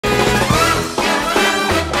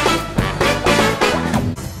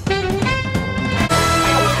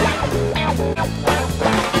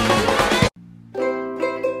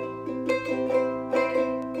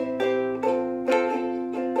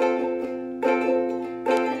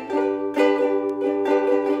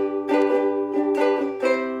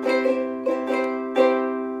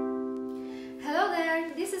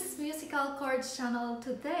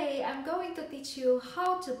teach you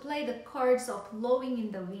how to play the chords of Blowing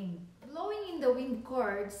in the Wind. Blowing in the Wind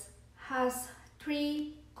chords has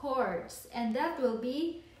 3 chords, and that will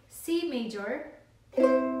be C major,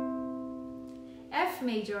 F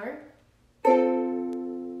major,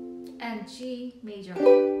 and G major.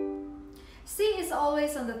 C is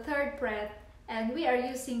always on the 3rd fret, and we are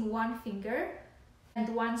using 1 finger and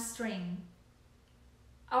 1 string.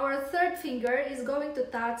 Our 3rd finger is going to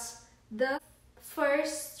touch the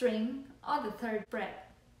 1st string on the 3rd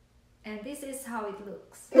fret, and this is how it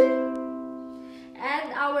looks.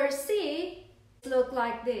 And our C look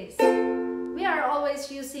like this. We are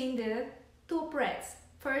always using the 2 frets,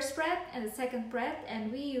 1st fret and the 2nd fret,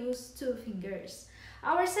 and we use 2 fingers.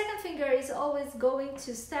 Our 2nd finger is always going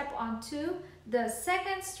to step onto the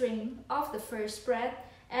 2nd string of the 1st fret,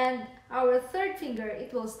 and our 3rd finger,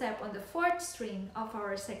 it will step on the 4th string of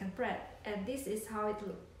our 2nd fret, and this is how it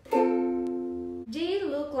looks. G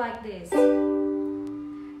look like this.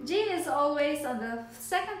 G is always on the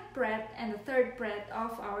 2nd fret and the 3rd fret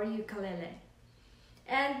of our ukulele,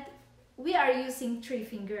 and we are using 3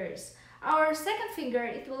 fingers. Our 2nd finger,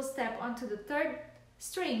 it will step onto the 3rd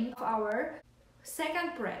string of our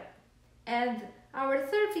 2nd fret, and our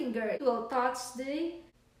 3rd finger will touch the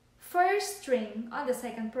 1st string on the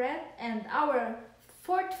 2nd fret, and our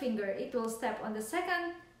 4th finger, it will step on the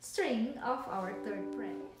 2nd string of our 3rd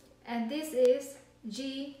fret, and this is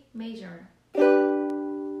G major.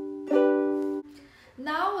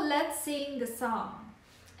 Now let's sing the song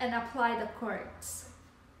and apply the chords.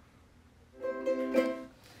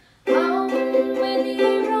 How many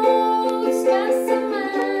roads does a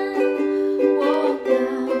man walk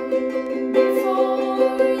down before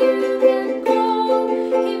you can call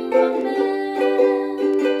him a man?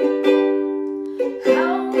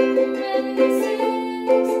 How many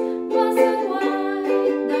seas must a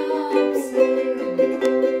white dove sail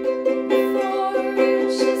before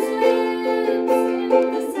she sleeps in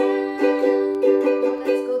the sand? Now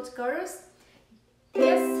let's go to chorus.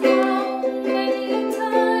 Yes, how many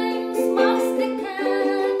times must the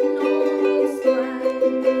candles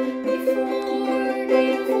burn before they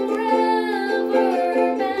forever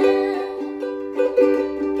bend?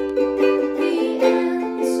 The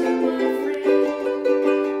answer, my friend,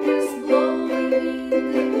 is blowing in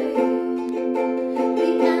the wind. The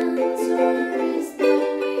answer is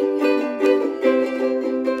blowing in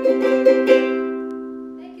the wind.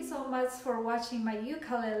 Thank you so much for watching my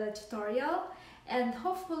ukulele tutorial, and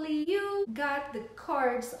hopefully you got the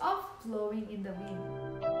chords of Blowing in the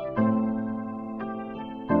Wind.